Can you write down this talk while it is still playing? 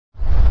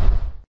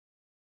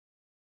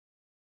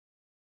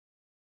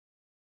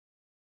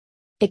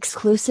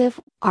Exclusive,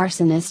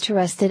 Arsonist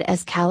arrested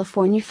as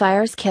California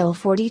fires kill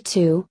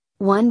 42,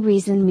 one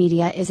reason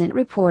media isn't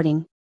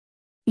reporting.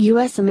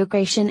 U.S.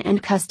 Immigration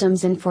and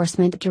Customs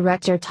Enforcement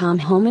Director Tom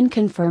Homan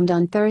confirmed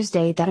on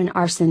Thursday that an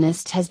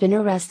arsonist has been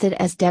arrested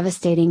as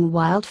devastating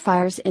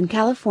wildfires in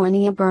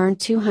California burned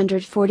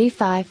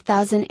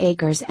 245,000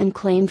 acres and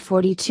claimed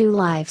 42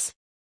 lives.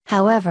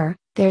 However,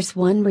 there's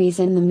one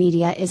reason the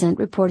media isn't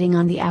reporting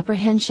on the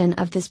apprehension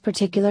of this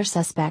particular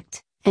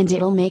suspect, and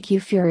it'll make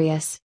you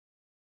furious.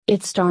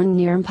 It's darn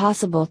near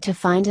impossible to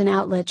find an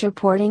outlet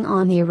reporting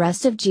on the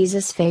arrest of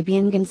Jesus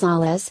Fabian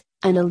Gonzalez,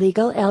 an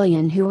illegal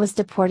alien who was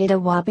deported a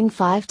whopping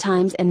 5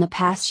 times in the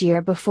past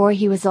year before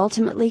he was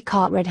ultimately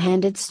caught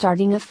red-handed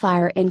starting a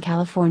fire in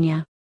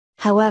California.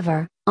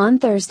 However, on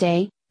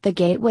Thursday, the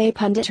Gateway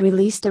pundit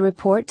released a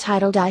report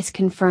titled "ICE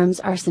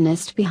confirms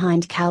arsonist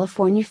behind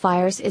California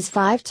fires is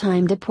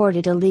 5-time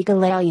deported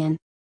illegal alien."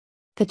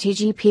 The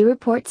TGP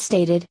report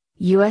stated,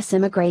 U.S.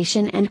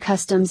 Immigration and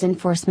Customs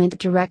Enforcement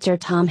Director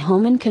Tom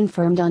Homan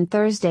confirmed on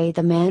Thursday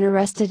the man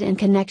arrested in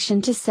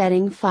connection to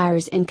setting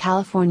fires in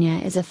California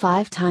is a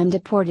 5-time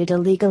deported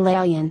illegal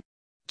alien.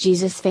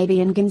 Jesus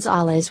Fabian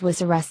Gonzalez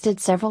was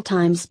arrested several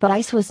times but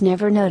ICE was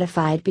never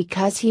notified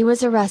because he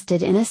was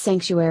arrested in a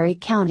sanctuary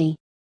county.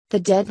 The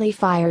deadly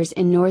fires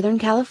in Northern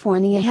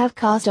California have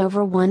caused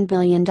over $1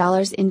 billion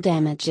in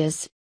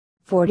damages.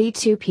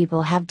 42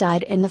 people have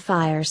died in the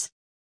fires.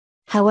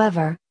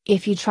 However,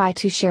 if you try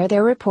to share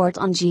their report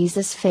on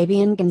Jesus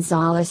Fabian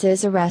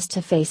Gonzalez's arrest to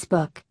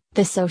Facebook,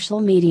 the social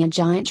media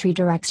giant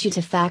redirects you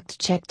to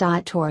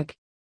factcheck.org.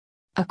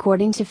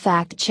 According to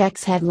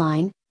FactCheck's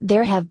headline,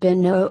 there have been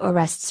no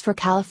arrests for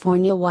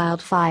California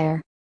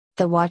wildfire.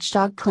 The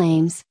watchdog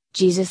claims,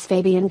 Jesus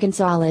Fabian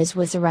Gonzalez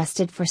was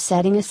arrested for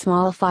setting a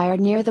small fire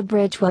near the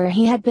bridge where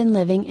he had been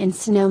living in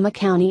Sonoma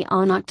County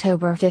on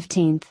October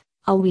 15,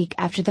 a week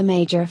after the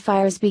major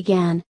fires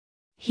began.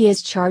 He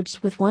is charged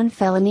with 1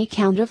 felony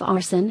count of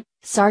arson,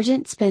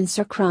 Sergeant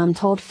Spencer Crum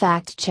told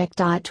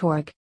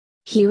factcheck.org.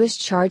 He was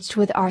charged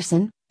with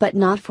arson, but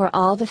not for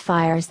all the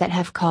fires that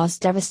have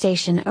caused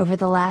devastation over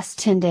the last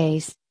 10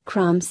 days,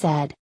 Crum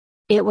said.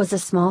 It was a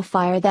small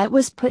fire that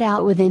was put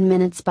out within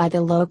minutes by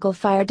the local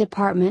fire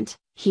department,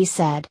 he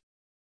said.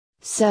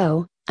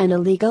 So, an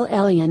illegal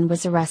alien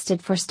was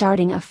arrested for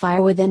starting a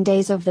fire within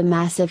days of the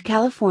massive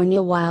California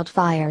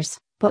wildfires.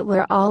 But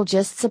we're all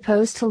just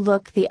supposed to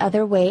look the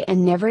other way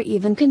and never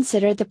even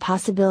consider the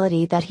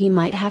possibility that he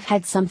might have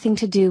had something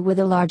to do with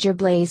a larger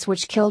blaze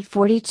which killed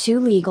 42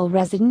 legal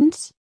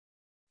residents?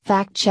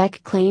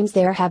 FactCheck claims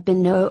there have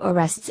been no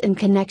arrests in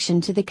connection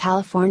to the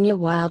California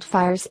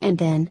wildfires and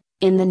then,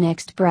 in the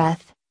next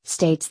breath,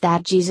 states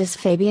that Jesus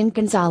Fabian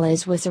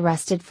Gonzalez was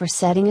arrested for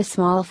setting a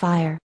small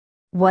fire.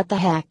 What the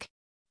heck?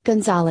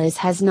 Gonzalez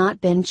has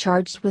not been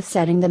charged with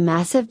setting the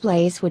massive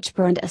blaze which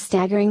burned a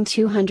staggering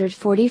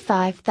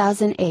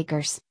 245,000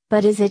 acres,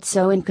 but is it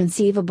so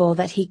inconceivable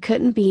that he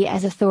couldn't be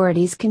as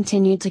authorities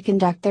continued to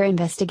conduct their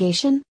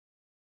investigation?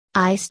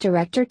 ICE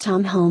Director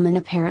Tom Homan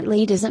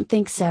apparently doesn't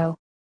think so.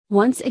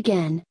 Once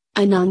again,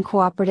 a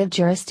non-cooperative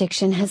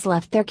jurisdiction has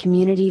left their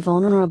community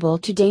vulnerable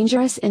to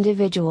dangerous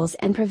individuals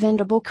and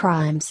preventable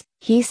crimes,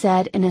 he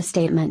said in a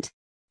statement.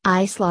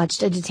 ICE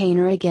lodged a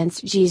detainer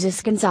against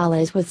Jesus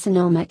Gonzalez with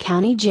Sonoma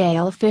County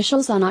jail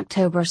officials on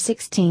October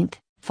 16,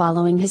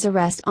 following his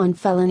arrest on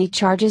felony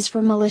charges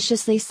for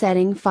maliciously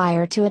setting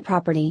fire to a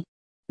property.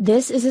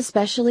 This is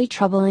especially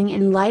troubling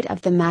in light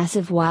of the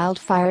massive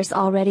wildfires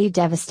already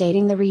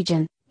devastating the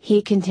region,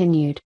 he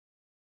continued.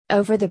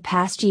 Over the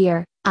past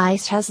year,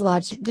 ICE has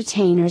lodged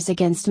detainers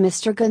against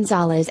Mr.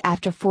 Gonzalez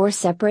after 4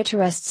 separate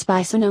arrests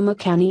by Sonoma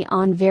County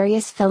on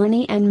various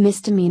felony and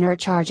misdemeanor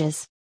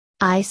charges.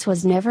 ICE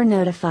was never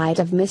notified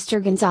of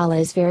Mr.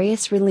 Gonzalez's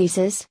various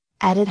releases,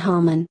 added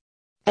Homan.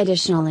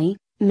 Additionally,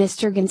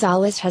 Mr.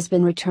 Gonzalez has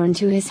been returned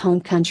to his home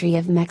country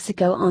of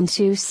Mexico on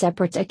 2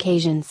 separate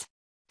occasions.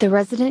 The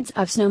residents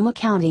of Sonoma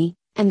County,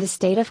 and the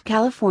state of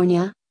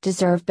California,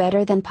 deserve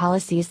better than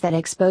policies that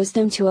expose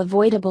them to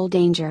avoidable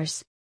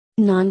dangers.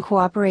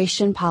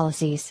 Non-cooperation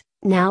policies,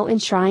 now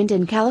enshrined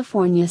in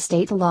California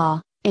state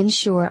law,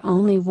 ensure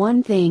only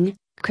one thing: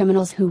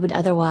 criminals who would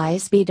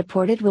otherwise be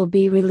deported will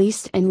be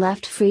released and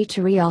left free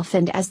to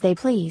reoffend as they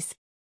please.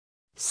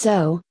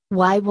 So,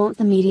 why won't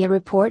the media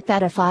report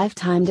that a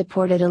 5-time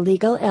deported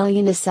illegal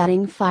alien is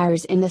setting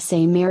fires in the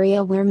same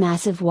area where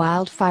massive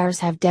wildfires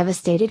have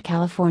devastated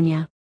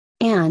California?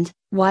 And,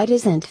 why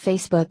doesn't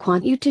Facebook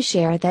want you to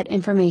share that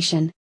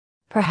information?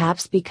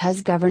 Perhaps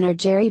because Governor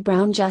Jerry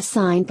Brown just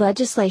signed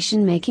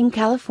legislation making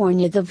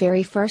California the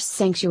very first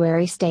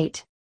sanctuary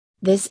state.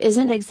 This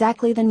isn't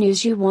exactly the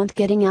news you want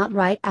getting out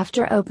right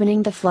after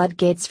opening the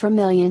floodgates for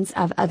millions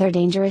of other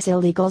dangerous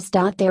illegals.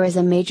 There is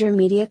a major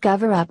media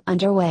cover-up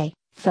underway,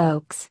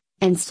 folks,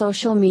 and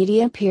social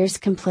media appears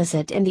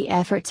complicit in the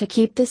effort to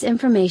keep this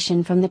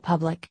information from the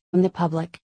public.